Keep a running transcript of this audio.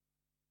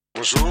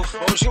Bonjour.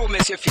 Bonjour,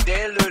 monsieur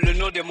fidèle. Le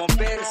nom de mon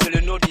père, c'est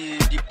le nom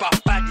du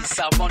papa du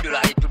savant de la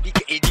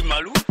République, Eddie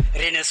Malou.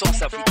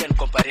 Renaissance africaine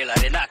comparée à la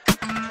RENAC.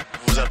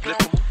 Vous appelez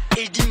comment?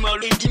 Eddie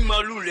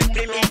Malou, le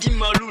premier Eddie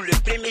Malou, le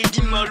premier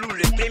Eddie Malou,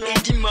 le premier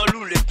Eddie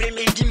Malou, le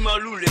premier Eddie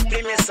Malou, le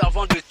premier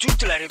savant de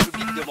toute la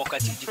République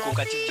démocratique du Congo.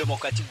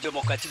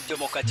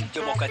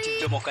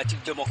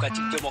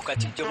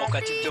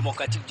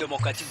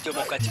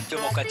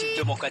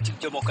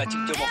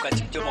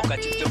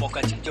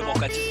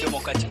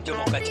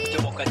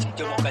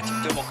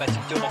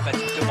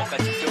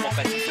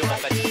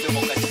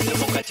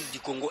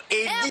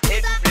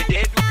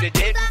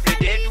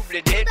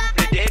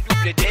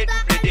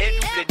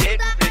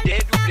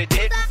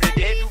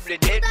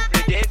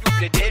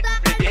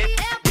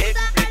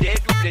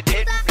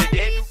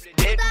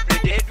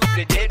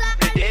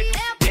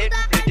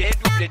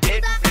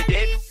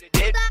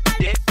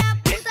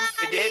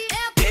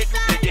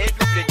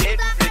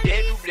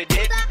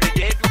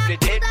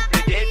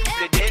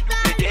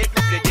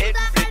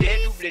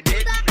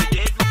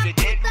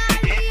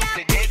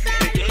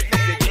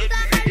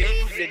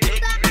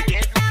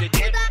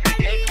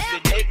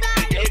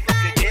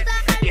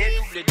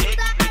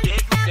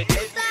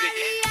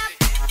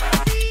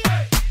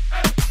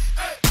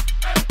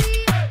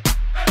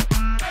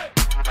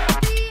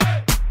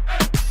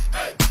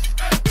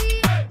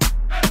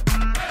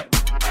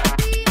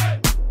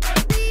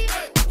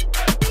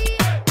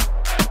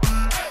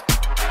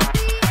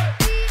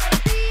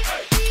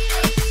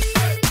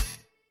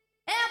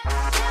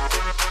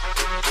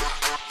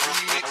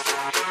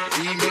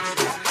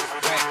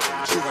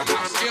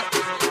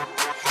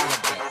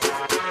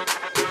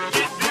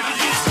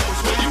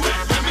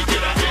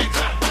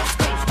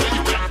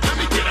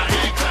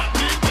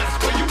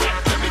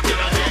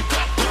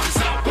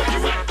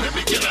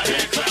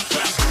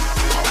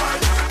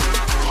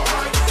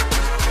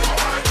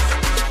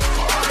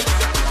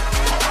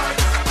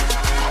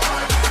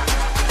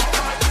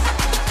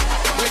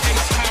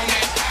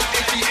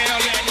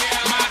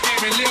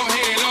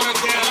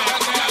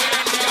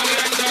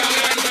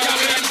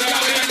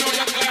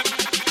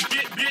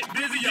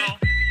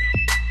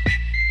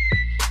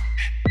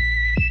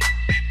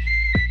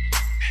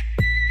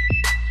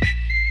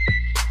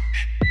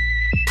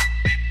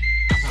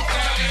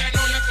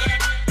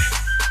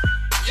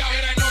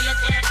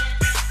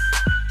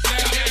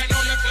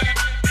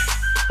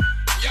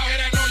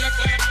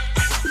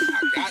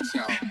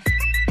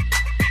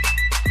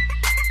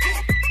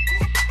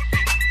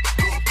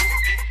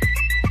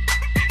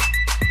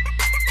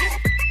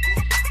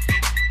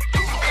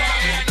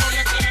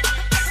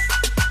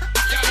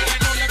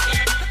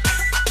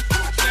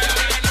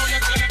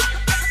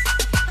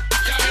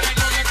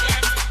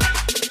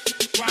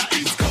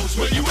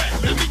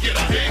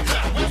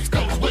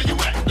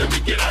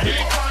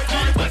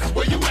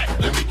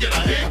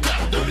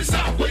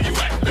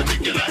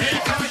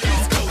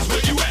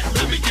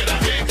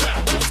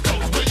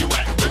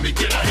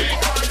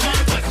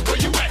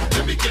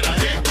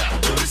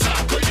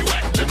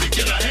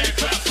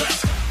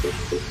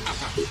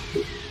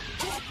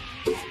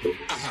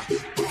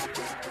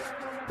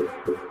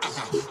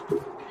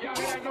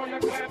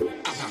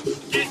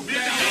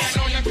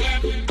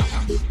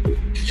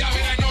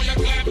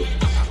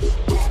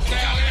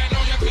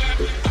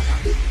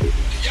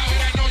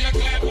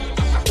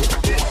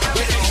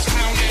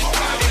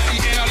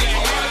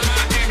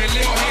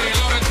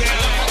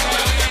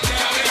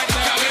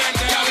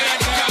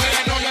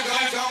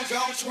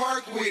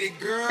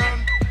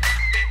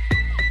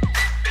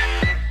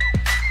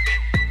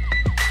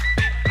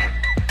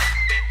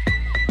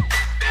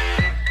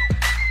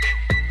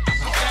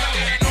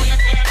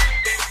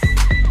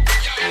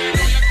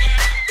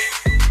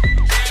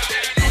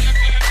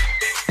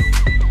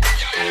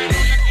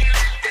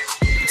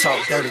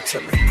 Talk dirty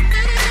to me.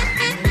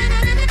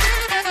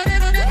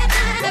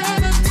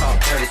 Talk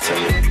dirty to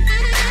me.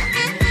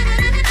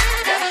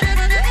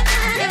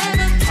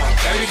 Talk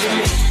dirty to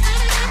me.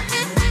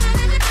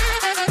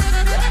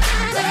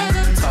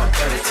 Talk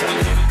dirty to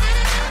me.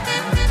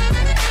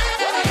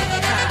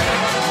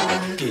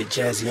 Get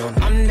jazzy on.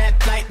 I'm that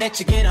flight that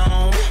you get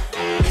on.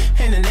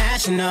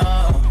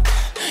 International.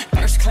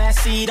 First class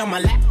seat on my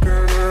lap,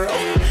 girl.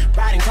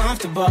 Riding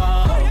comfortable.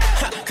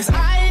 Cause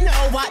I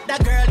know what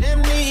that girl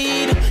them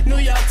need. New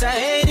York to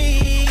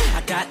Haiti.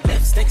 I got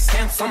lipstick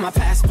stamps on my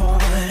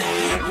passport.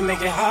 You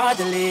make it hard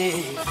to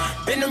leave.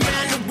 Been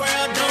around the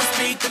world, don't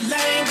speak the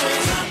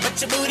language. But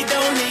your booty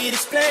don't need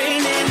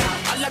explaining.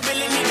 All I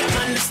really need to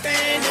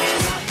understand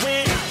is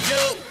when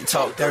you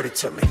talk dirty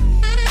to me.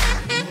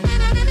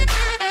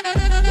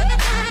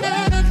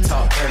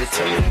 Talk dirty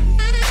to me.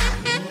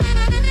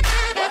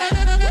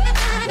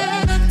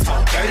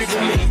 Talk dirty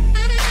to me.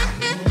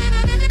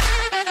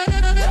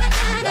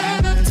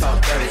 Talk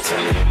dirty to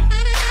me.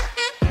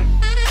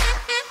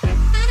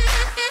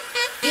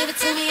 Give it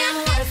to me, I'm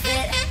worth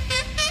it.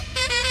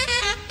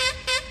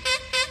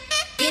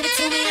 Give it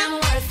to me, I'm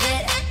worth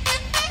it.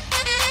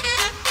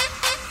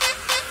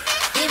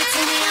 Give it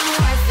to me, I'm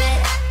worth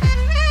it.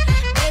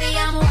 Baby,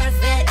 I'm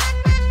worth it.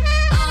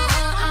 Oh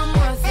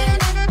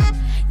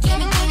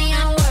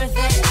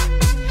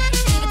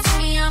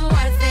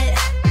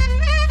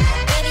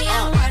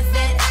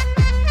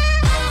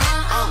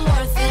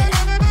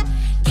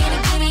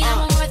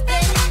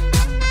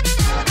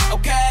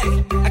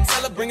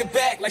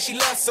back like she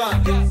loves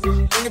some.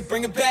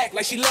 Bring it back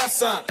like she loves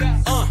some.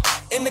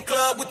 In the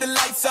club with the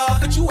lights off,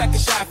 but you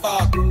acting shy for.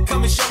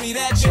 Come and show me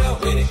that you're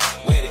with it,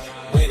 with it,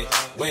 with it,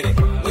 with it,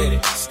 with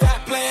it. Stop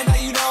playing, now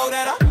you know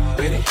that I'm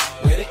with it,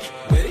 with it,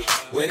 with it,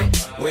 with it,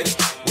 with it,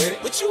 with it.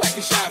 What you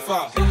acting shy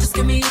for? Just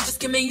give me you, just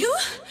give me you,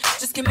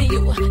 just give me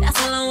you. That's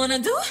all I wanna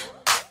do.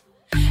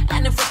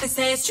 And if what they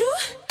say is true,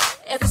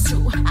 if it's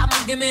true, I'ma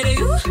give it to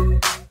you.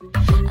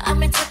 I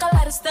may take a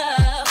lot of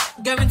stuff,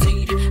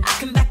 guaranteed I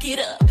can back it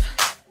up.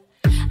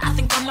 I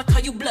think I'ma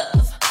call you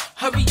bluff.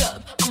 Hurry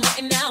up, I'm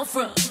waiting out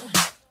front.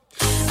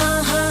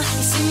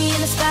 You see me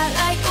in the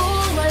spotlight,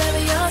 ooh,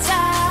 whatever your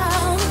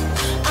style.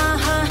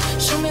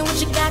 Show me what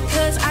you got,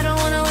 cause I don't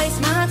wanna waste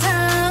my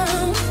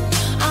time.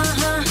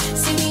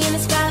 See me in the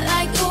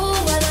spotlight, ooh,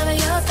 whatever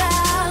your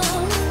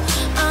style.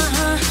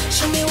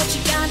 Show me what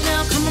you got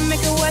now, come and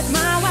make it worth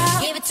my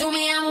while. Give it to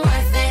me, I'm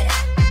worth it.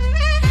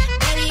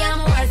 Baby, I'm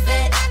worth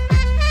it.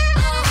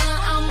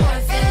 I'm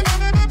worth it.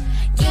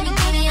 Give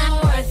me, I'm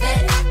worth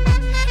it.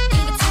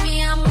 Give it to me,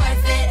 I'm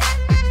worth it.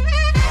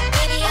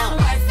 Baby, I'm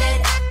worth it.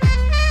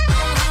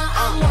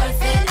 I'm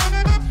worth it.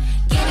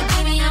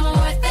 Give me, I'm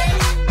worth it.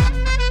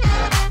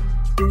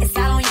 It's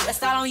all on you,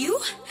 it's all on you,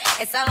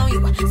 it's all on you.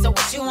 So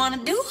what you wanna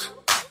do?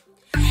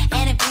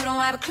 And if you don't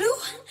have a clue,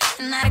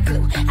 not a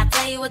clue, I'll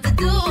tell you what to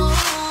do.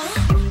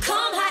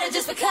 Come harder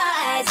just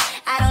because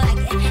I don't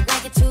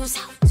like it too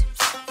soft.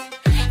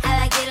 I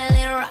like it a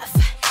little rough,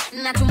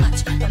 not too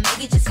much, but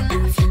maybe just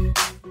enough.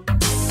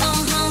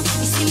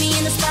 You see me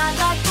in the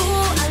spotlight,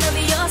 ooh, I love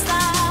your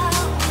style.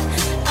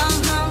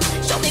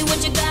 Show me what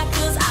you got,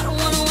 cause I don't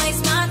wanna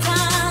waste my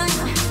time.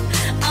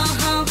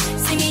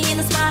 See me in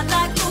the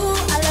spotlight, ooh,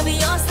 I love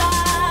your style.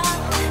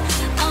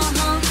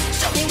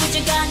 Show me what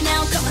you got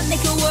now, come on,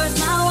 make it worth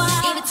my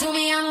while. Give it to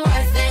me, I'm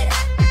worth it.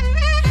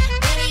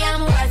 Baby,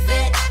 I'm worth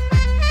it.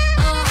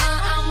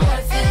 I'm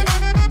worth it.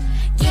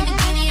 Give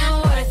me, I'm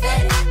worth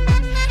it.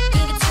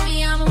 Give it to me,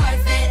 I'm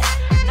worth it.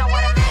 Know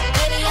what I mean?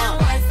 Baby, I'm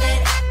worth it.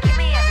 Give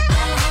me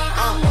everything.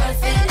 I'm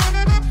worth it.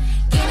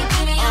 Give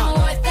me, I'm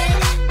worth it.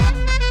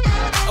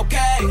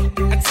 Okay,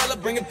 I tell her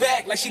bring it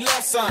back like she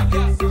loves some.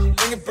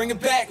 Bring it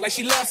back like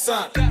she loves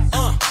some.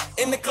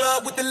 In the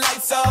club with the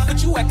lights off,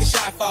 but you acting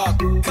shy for.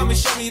 Come and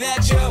show me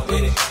that you're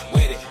with it,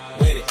 with it,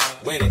 with it,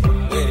 with it,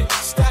 with it.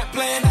 Stop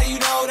playing, now you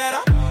know that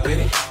I'm with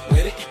it,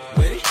 with it,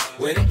 with it,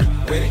 with it,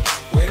 with it,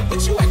 with it.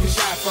 What you acting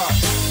shy for?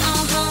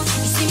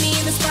 You see me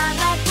in the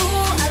spotlight,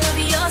 ooh, I love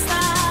your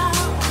style.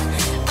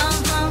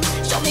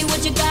 Show me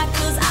what you got,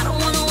 cause I don't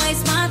wanna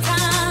waste my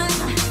time.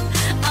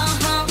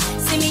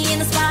 See me in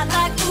the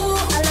spotlight, ooh,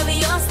 I love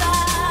your style.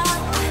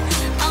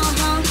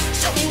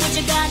 Show me what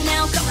you got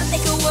now, come on,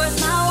 make it worth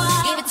my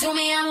while. Give it to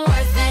me, I'm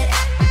worth it.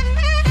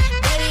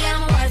 Baby,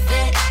 I'm worth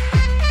it.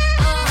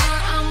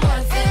 I'm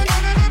worth it.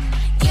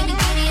 Give me,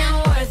 I'm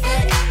worth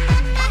it.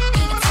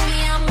 Give it to me,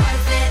 I'm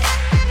worth it.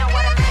 Know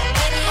what I mean?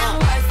 Baby, I'm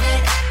worth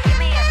it. Give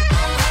me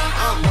everything.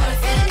 I'm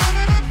worth it.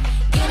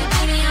 Give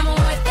me, I'm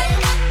worth it.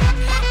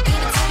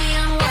 Give it to me,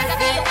 I'm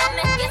worth it.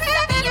 Yes,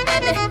 I'll be your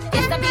baby.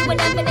 Yes, I'll be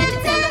whatever that you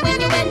tell me when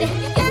you're ready.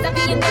 Yes, I'll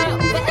be your girl,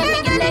 whatever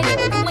you lady.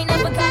 You ain't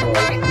never gotta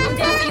worry, I'm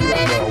down for you,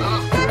 baby.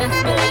 Best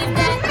believe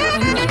that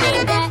when you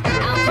need that,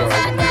 I'll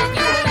provide that.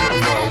 You will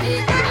always have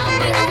it. I'll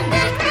be on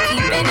deck,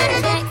 keep it in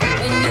check.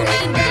 When you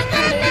need that,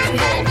 I'ma let you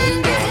have it.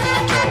 I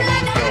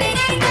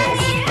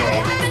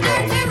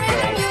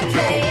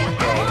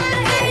wanna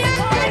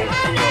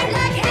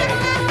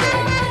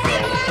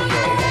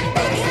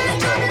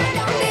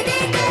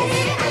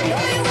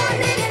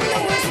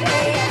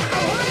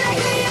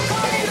hear you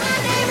calling my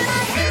name like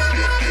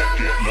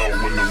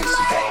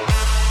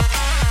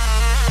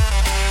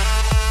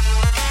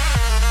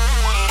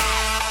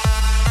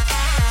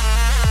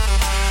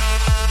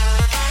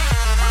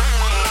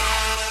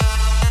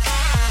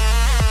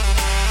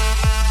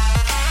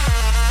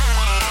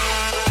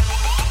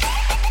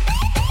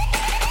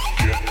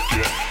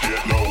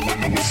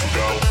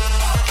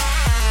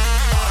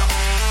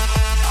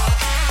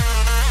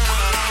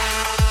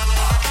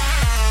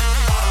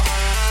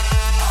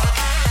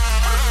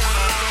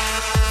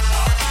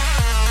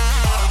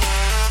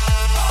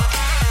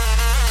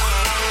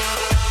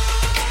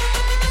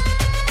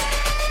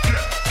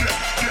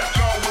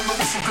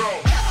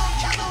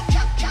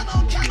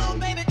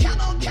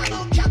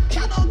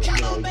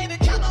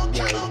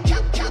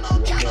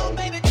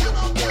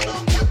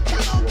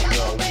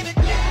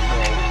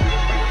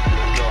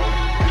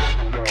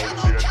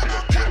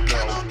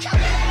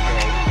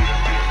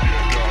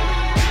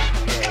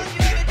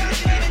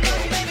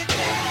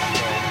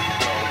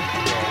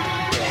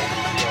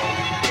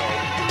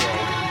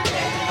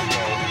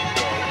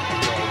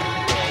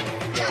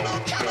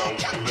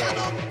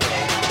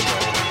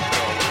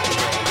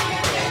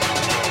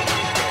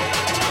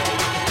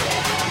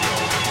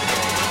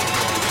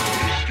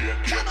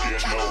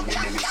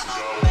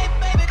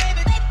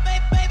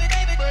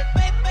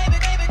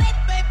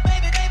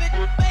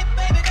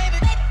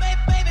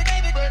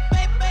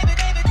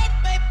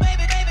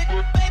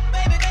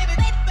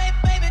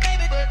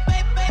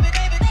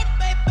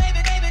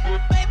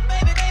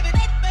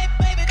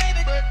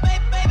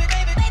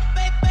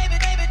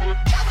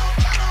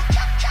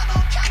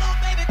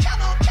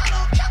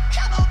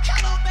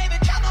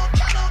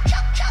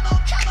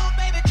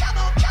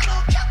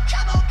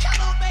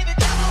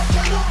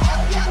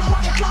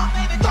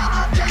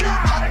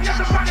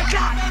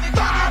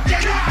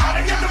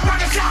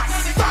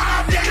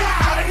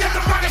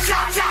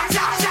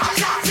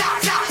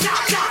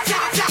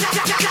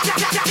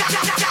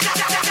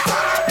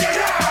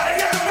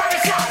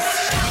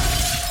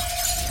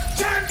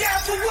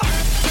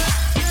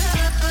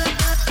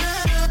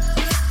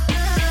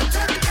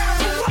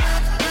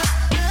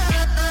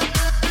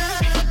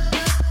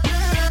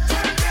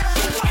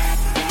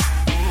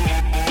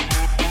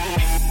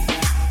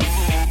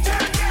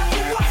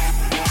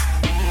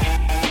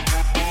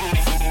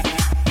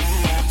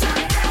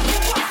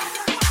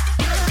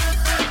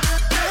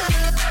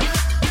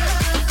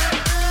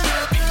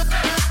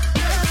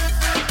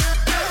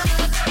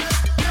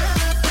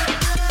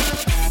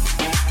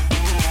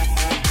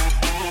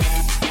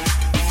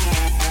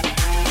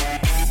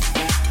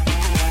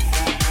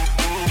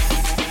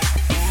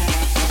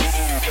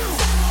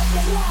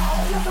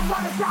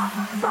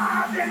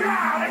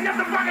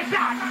rocket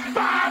shot.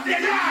 Bob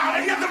it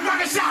loud, another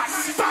rocket shot.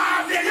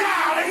 Bob it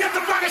loud,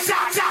 another rocket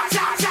shot.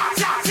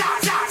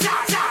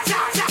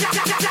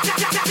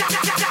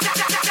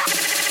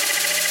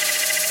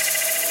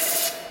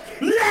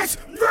 Let's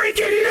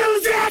freaking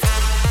lose it!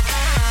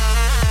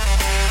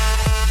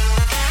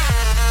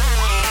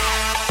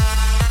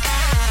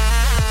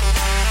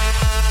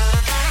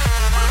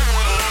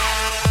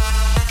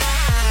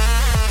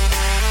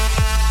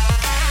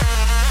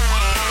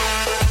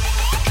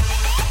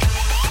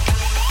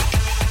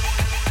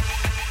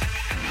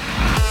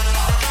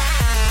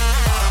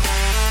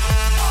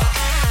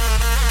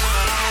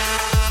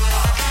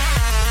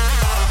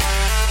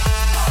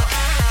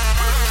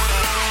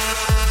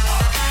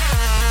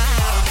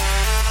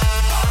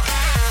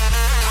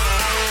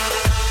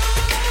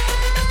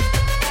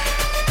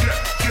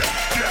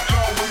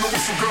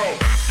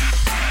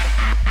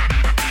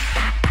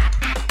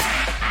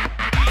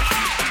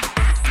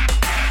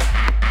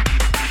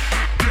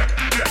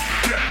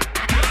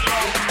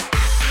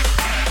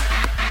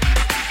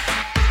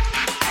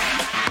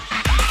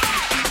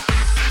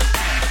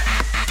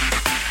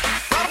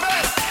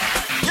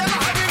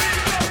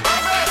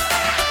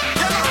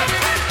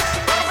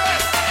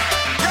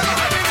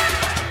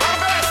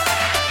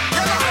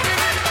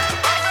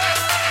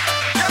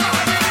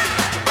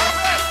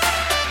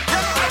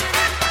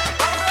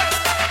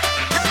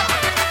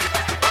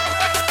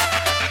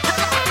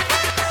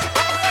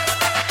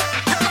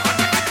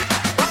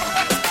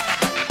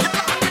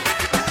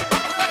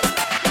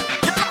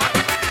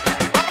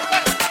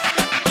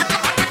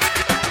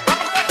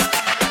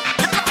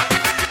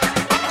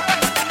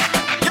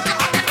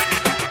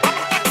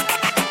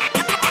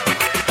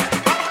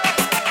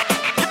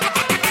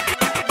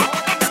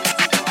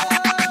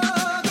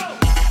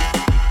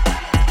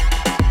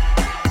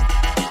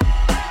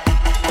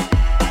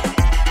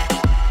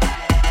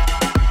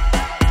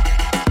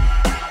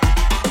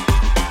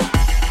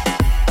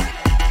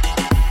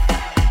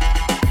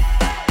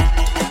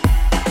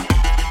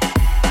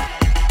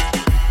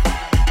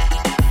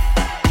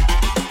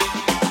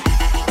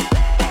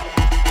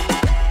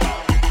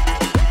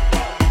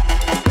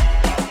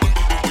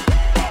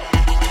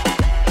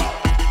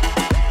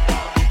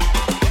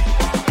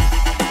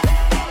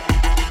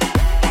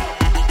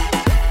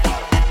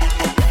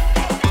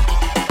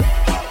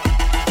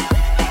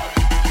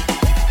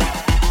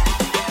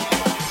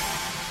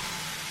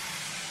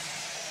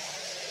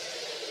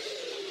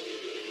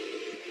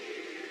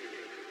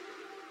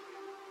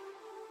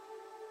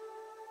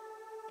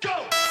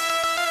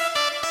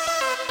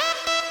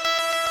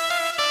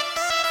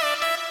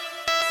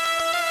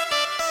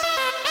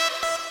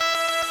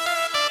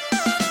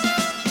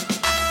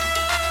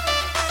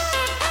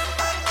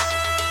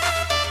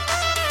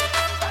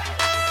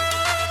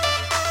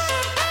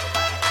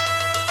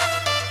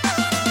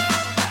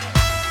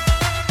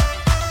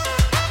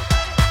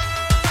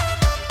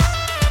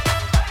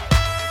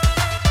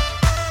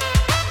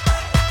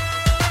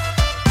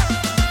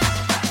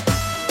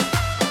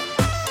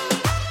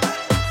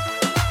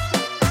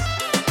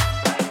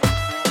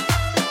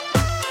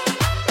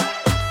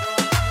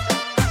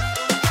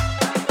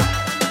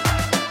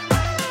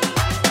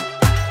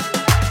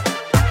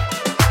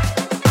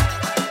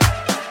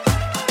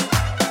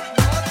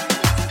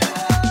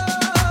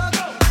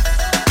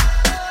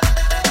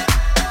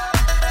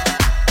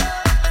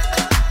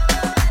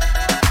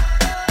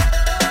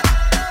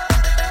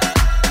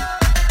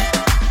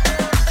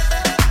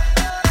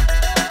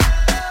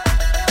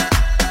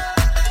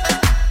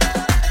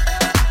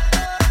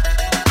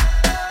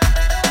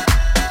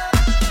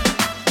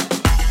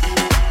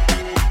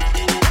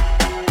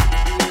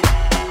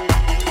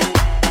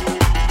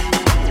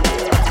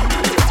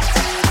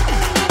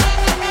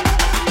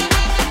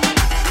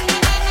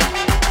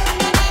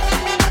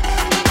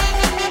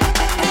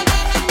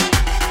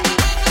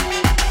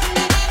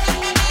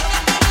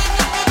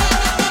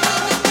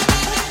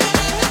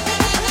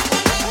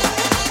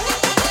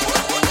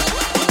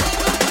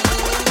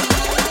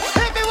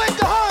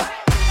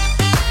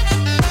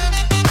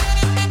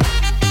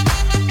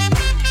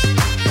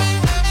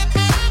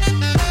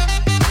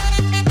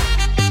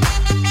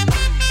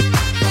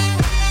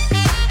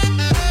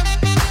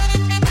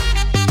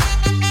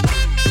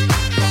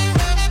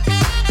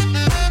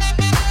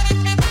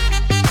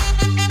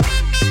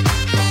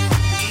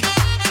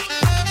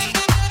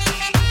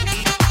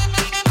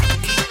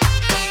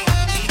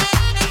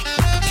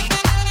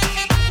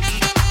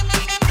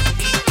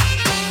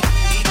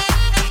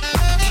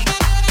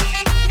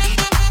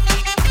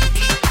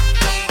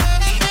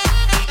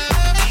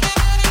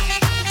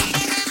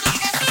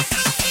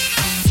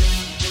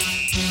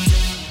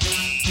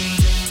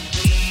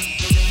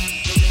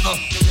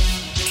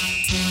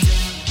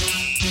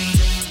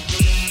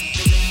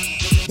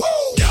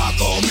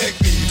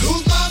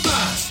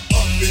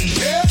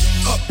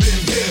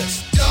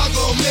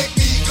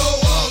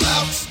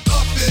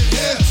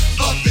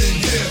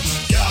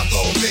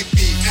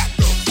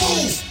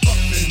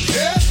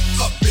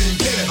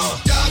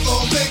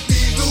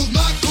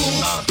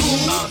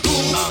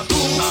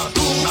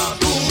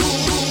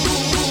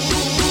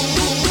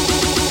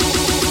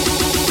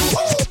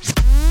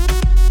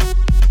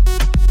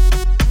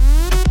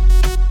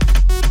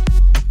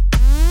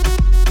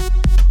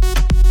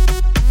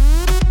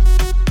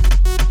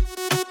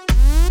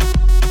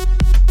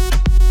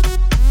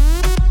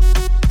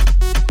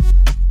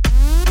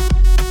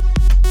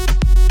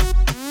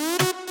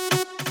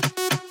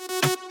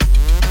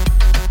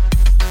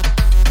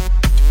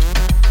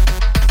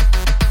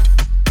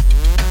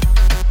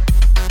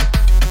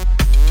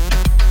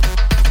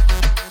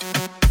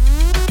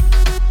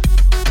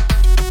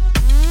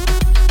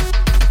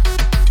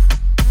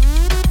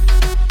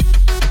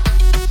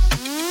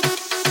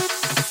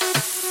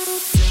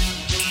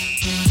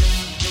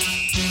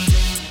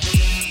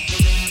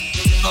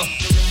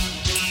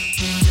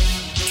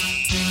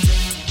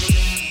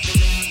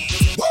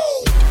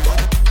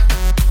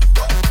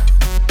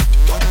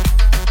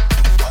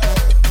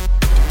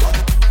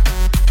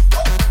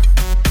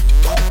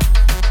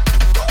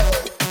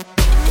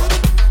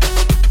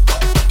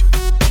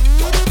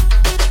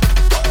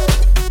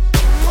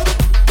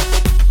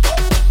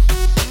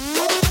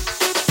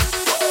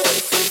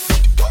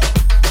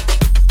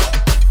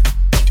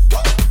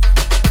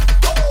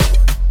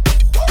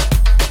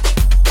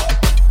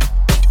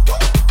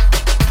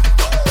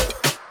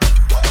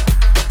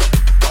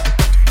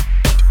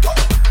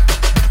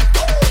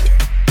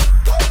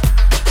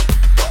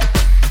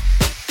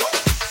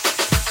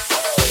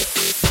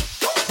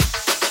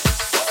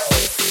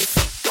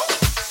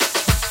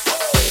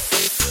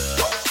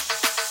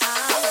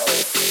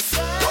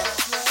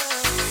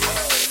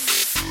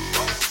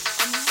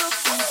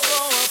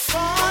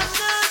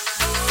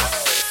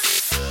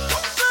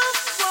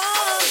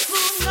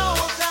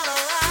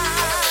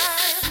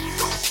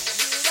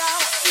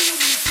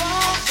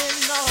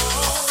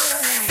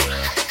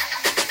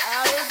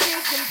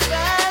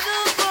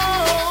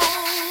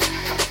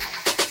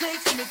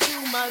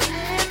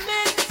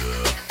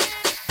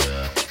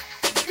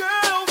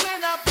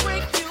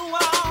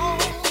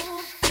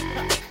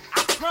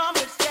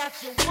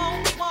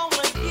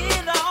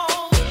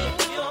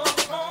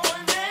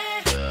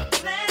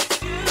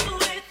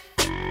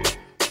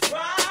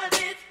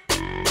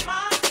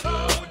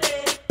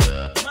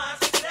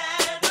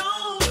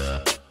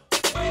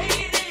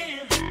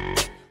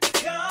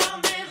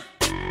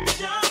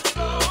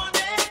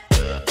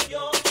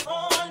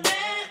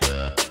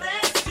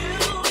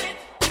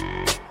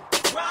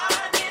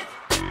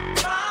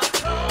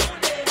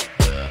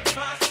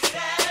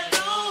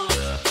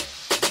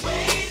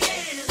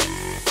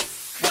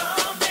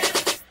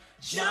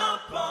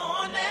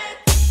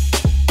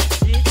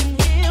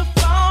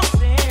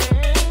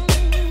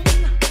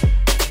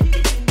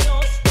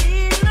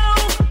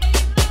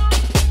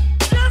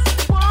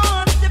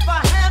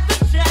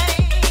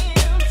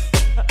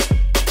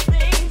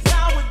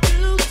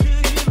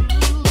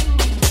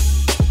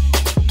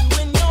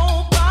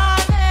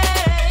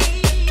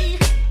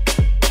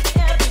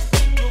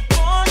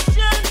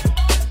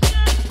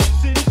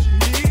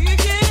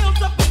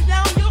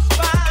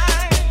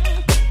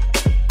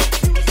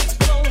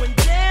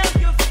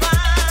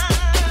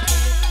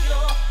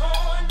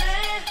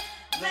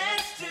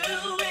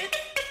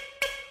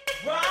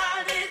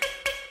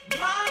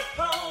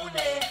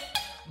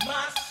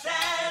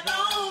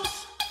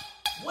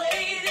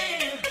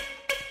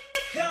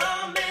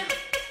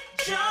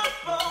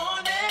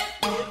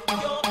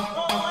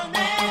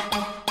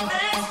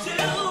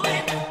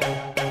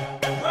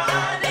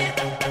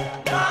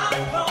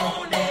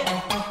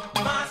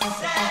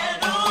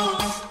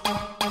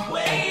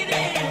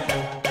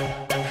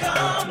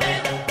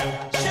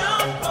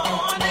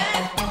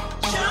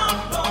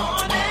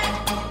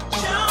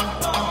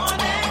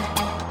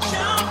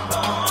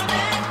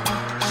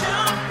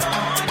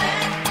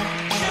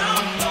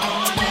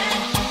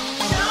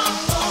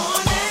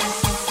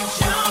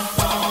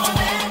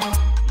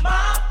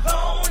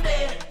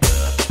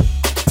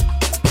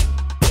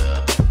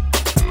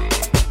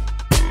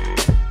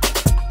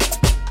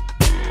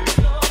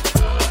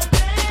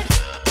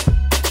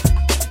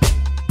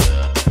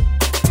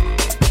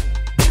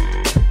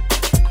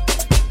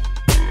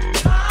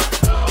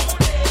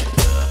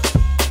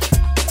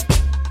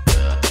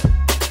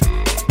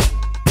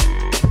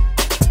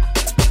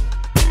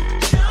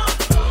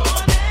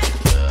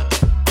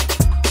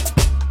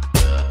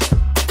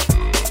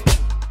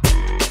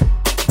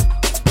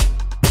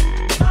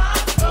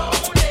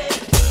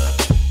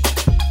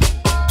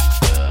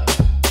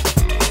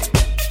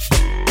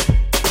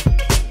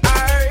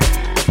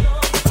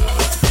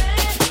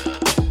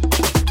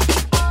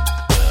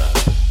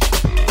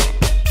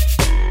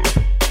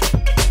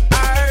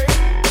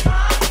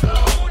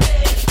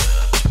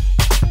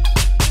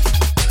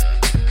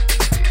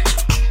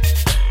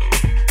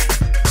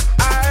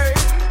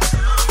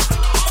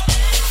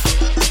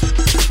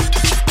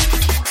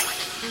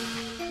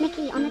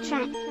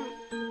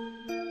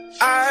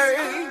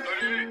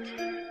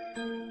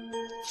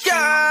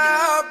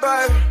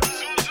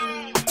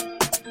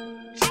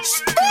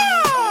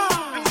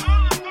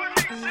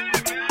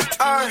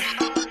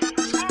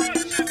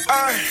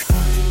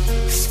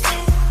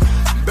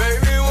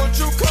 Baby, won't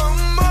you come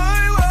my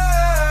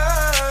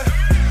way?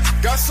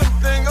 Got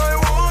something I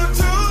want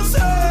to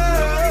say.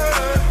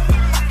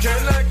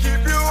 Can I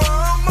keep you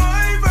on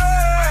my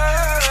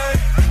way?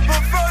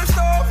 But first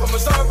off, I'ma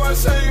start by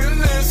saying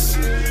this.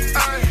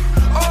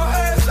 All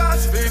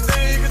headshots, if you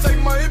think you can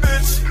take my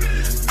bitch.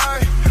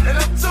 And a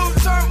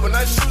two-turn, when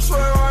I shoot, swear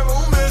I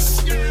won't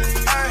miss.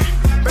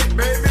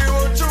 Baby,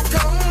 won't you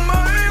come my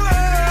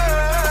way?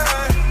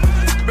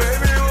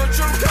 Baby, won't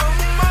you come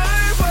my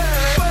way?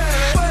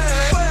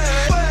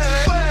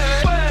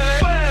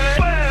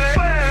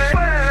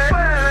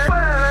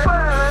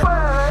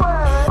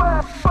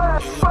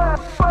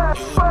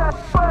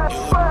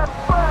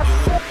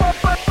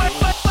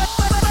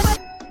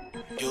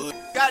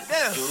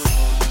 Goddamn.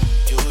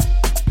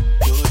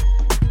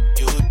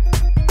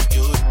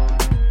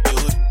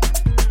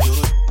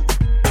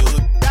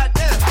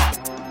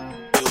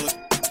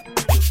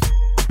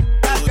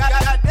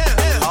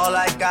 All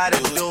I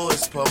gotta do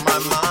is put my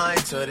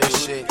mind to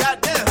this shit.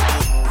 Goddamn.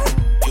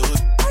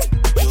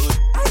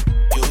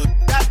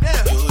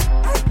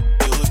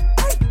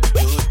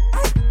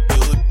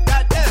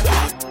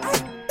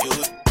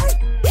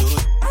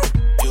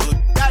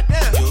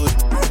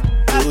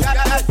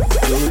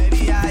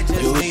 Maybe I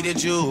just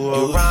needed you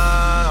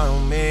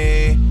around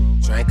me.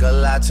 Drank a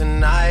lot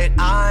tonight,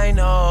 I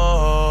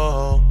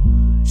know.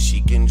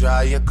 She can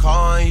drive your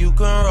car and you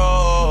can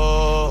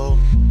roll.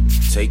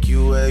 Take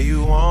you where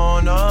you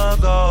wanna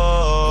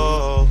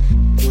go.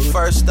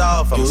 First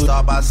off, I'ma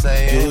start by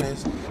saying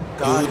this.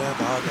 God,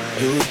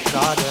 you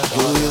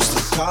used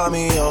to call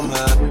me on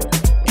my.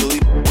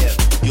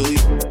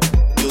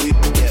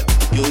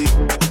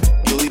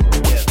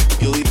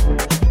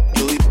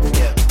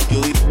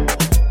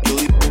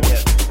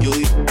 You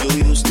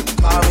used to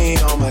call me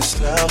on my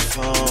cell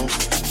phone.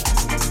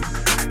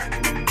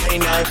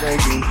 Late night when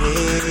you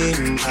need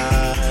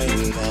my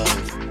love.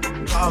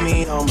 Call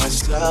me on my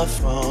cell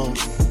phone.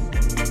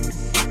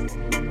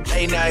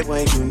 Late night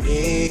when you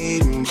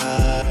need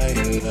my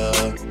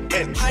love.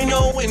 And I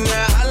know when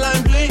that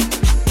hotline blink,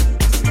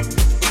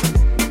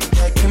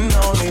 that can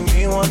only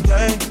mean one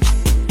thing.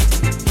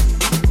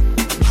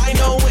 I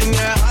know when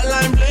that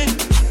hotline blink,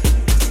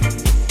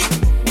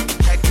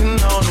 that can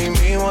only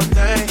mean one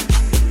thing.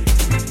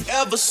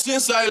 Ever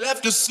since I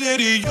left the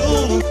city,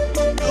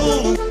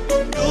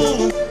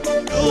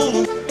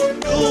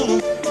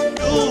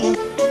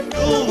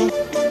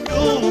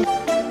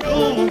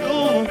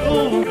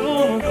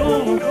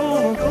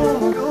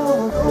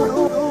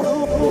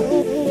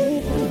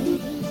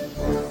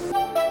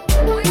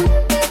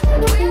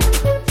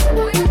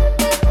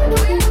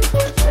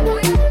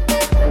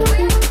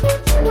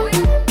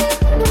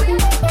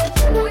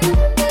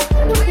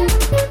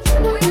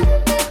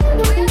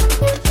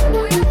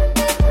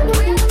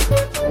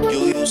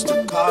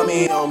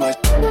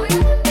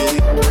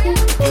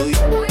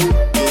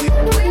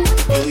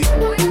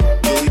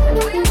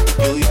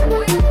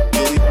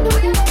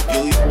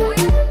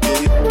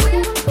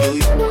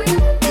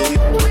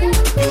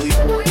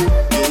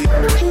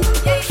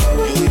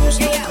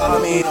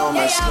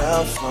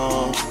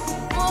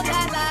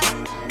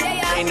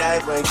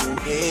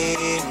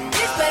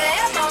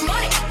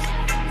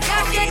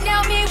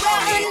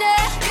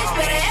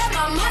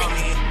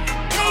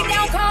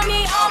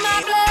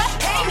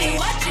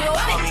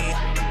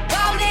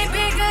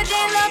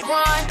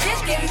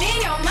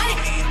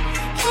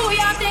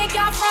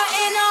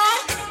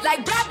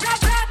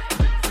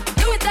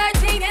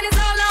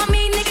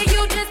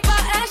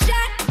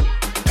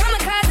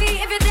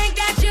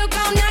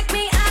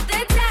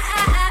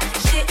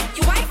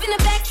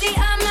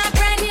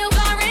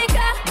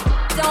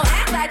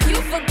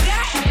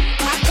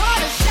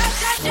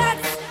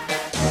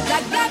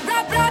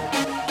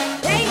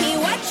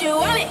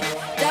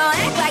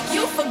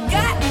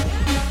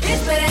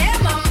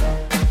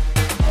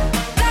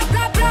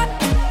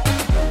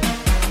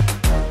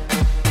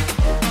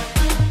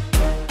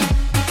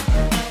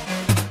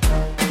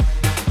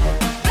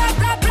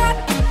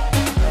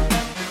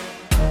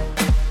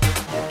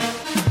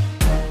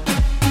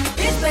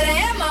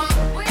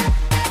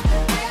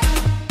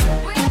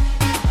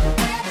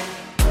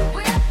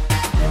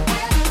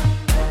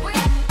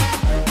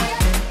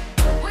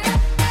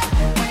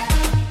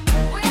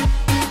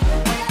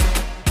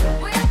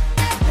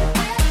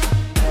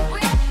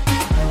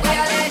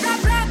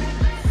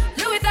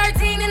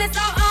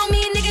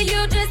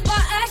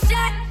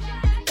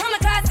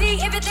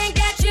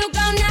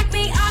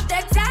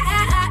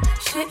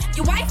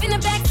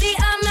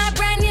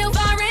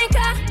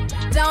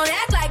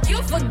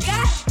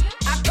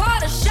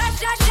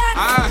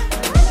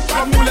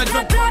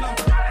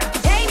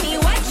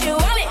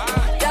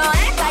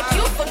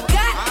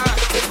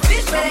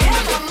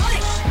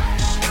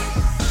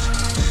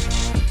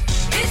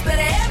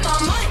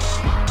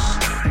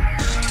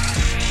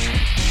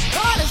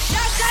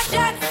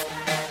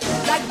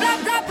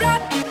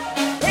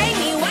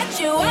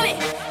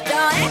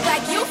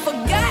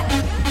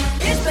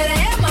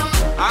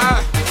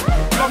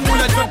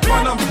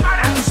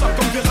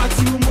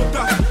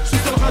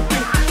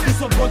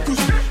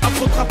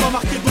 t'as pas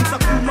marqué donc ça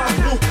coule ma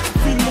bro.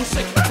 File mon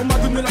chèque, on m'a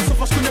donné la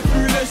sauce, je connais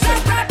plus l'échec.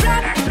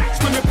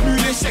 Je connais plus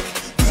l'échec,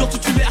 toujours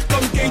titulaire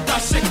comme Keita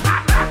Chèque.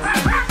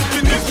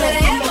 Les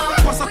négros,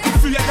 passe à coup de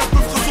fil, y'a qu'un peu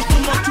frais sur ton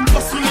nom. Tu me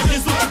passes sur les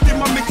réseaux, tu t'es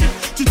ma métier.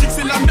 Tu dis que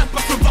c'est la merde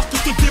parce que voir que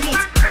je te démonte.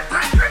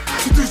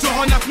 Je suis toujours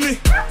en apnée,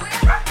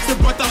 ce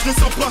bâtard je les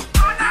sens pas.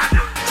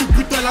 Tu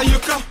butes à la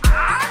yucca,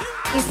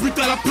 on se bute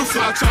à la peau. C'est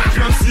la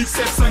Champions League,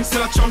 7-5 c'est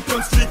la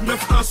Champions League,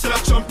 9-1 c'est la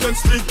Champions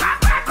League,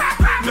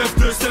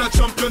 9-2 c'est la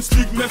Champions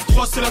League,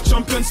 9-3 c'est la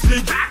Champions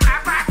League,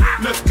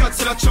 9-4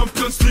 c'est la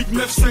Champions League,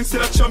 9-5 c'est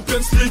la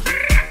Champions League,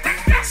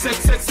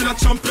 7-7 c'est la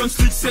Champions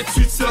League,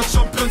 7-8 c'est la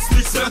Champions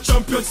League, c'est la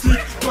Champions League.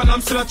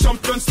 Paname c'est la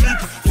Champions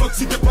League, fuck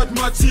si t'es pas de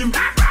ma team.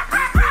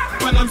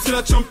 Paname c'est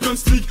la Champions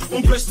League,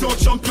 on pêche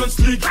en Champions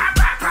League.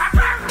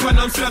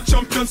 Paname c'est la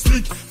Champions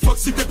League, fuck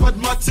si t'es pas de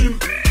ma team.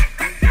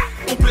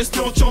 On pèse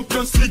en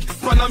Champions League,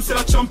 Paname c'est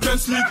la Champions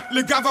League.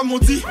 Les gars m'ont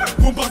dit,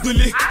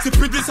 bombarde-les. C'est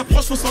PD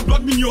s'approche, font semblant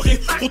de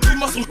m'ignorer.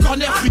 Retrouve-moi sur le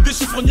corner, fruit des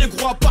chiffronniers.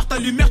 Gros à part ta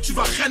lumière, tu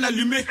vas rien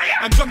allumer.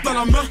 Un job dans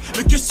la main,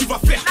 mais qu'est-ce que tu vas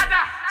faire?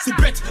 C'est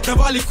bête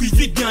d'avoir les couilles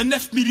vides bien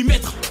 9 mm.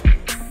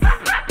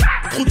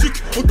 Trop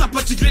duc, on t'a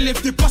pas dit que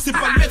l'élève des pas, c'est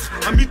pas le maître.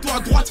 Amie-toi à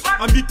droite,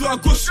 amie-toi à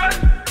gauche.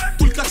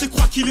 Tout le quartier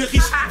croit qu'il est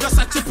riche.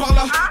 Versace par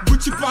là,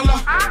 Gucci par là.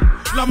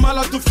 La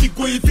malade au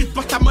frigo est vide,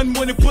 par ta main de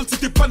mon épaule si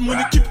t'es pas de mon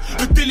équipe.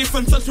 Le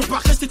téléphone sonne, je peux pas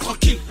rester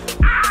tranquille.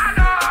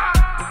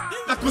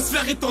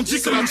 L'atmosphère est tendue,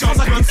 c'est la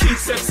Champions League.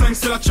 7-5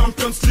 c'est la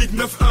Champions League,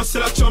 9-1 c'est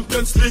la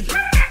Champions League,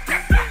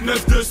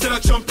 9-2 c'est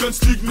la Champions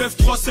League,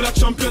 9-3 c'est la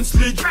Champions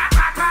League,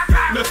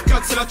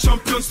 9-4 c'est la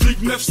Champions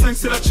League, 9-5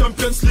 c'est la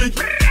Champions League,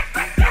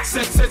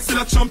 7-7 c'est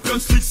la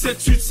Champions League,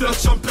 7-8 c'est la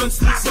Champions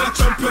League, c'est la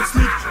Champions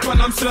League.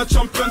 Paname c'est la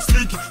Champions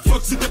League,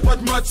 fuck si t'es pas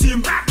de ma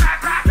team.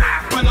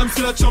 Paname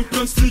c'est la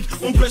Champions League,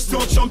 on pêche en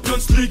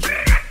Champions League.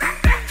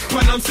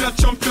 Paname c'est la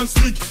Champions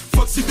League,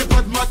 fuck si t'es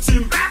pas de ma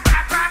team.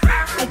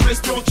 On pêche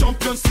en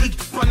Champions League,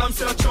 Paname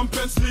c'est la Champions League.